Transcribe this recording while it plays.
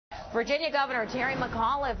Virginia Governor Terry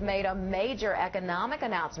McAuliffe made a major economic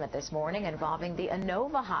announcement this morning involving the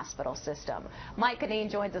Inova hospital system. Mike Canine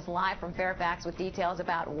joins us live from Fairfax with details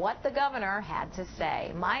about what the governor had to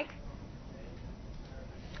say. Mike?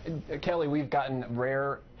 Kelly, we've gotten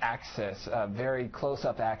rare access, very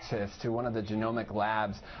close-up access to one of the genomic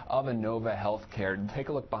labs of Inova Healthcare. Take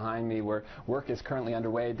a look behind me where work is currently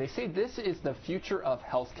underway. They say this is the future of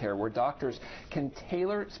healthcare, where doctors can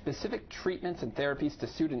tailor specific treatments and therapies to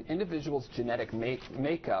suit an individual's genetic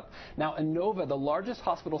makeup. Now, Inova, the largest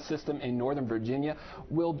hospital system in Northern Virginia,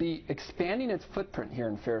 will be expanding its footprint here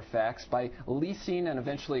in Fairfax by leasing and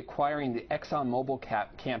eventually acquiring the ExxonMobil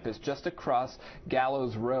campus just across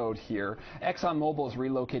Gallows Road here. ExxonMobil is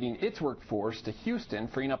relocating its workforce to Houston,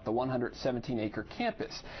 freeing up the 117-acre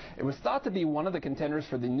campus. It was thought to be one of the contenders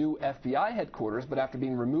for the new FBI headquarters, but after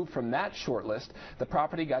being removed from that shortlist, the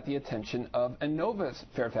property got the attention of Inova's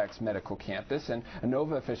Fairfax Medical Campus, and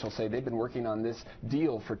Inova officials say they've been working on this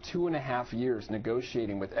deal for 2.5 years,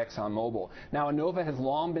 negotiating with ExxonMobil. Now, Inova has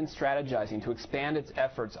long been strategizing to expand its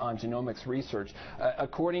efforts on genomics research.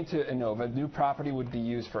 According to Inova, new property would be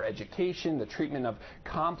used for education, the treatment of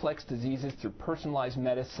complex diseases through personalized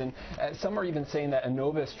medicine. Some are even saying that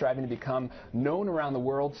Inova is striving to become known around the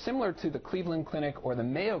world, similar to the Cleveland Clinic or the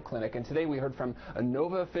Mayo Clinic. And today we heard from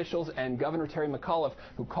Inova officials and Governor Terry McAuliffe,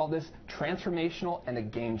 who called this transformational and a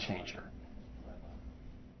game changer.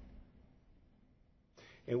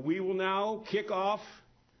 And we will now kick off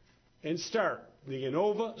and start the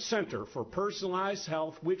Inova Center for Personalized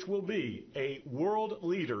Health, which will be a world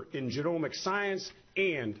leader in genomic science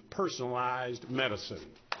and personalized medicine.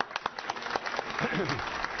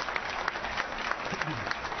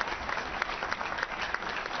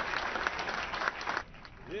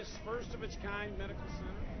 This first-of-its-kind medical center.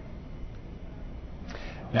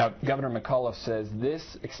 Now, Governor McAuliffe says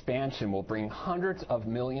this expansion will bring hundreds of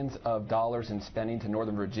millions of dollars in spending to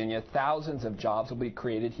Northern Virginia. Thousands of jobs will be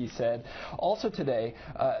created, he said. Also today,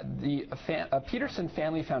 the Peterson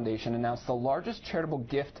Family Foundation announced the largest charitable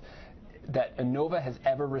gift that Inova has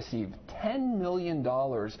ever received, $10 million.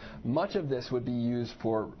 Much of this would be used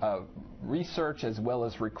for research as well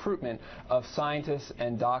as recruitment of scientists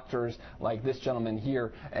and doctors like this gentleman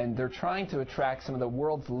here. And they're trying to attract some of the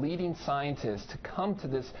world's leading scientists to come to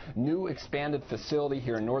this new expanded facility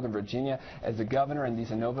here in Northern Virginia. As the governor and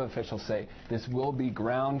these Inova officials say, this will be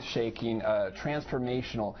ground-shaking,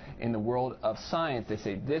 transformational in the world of science. They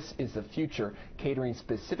say this is the future, catering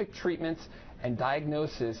specific treatments and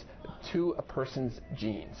diagnosis to a person's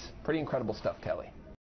genes. Pretty incredible stuff, Kelly.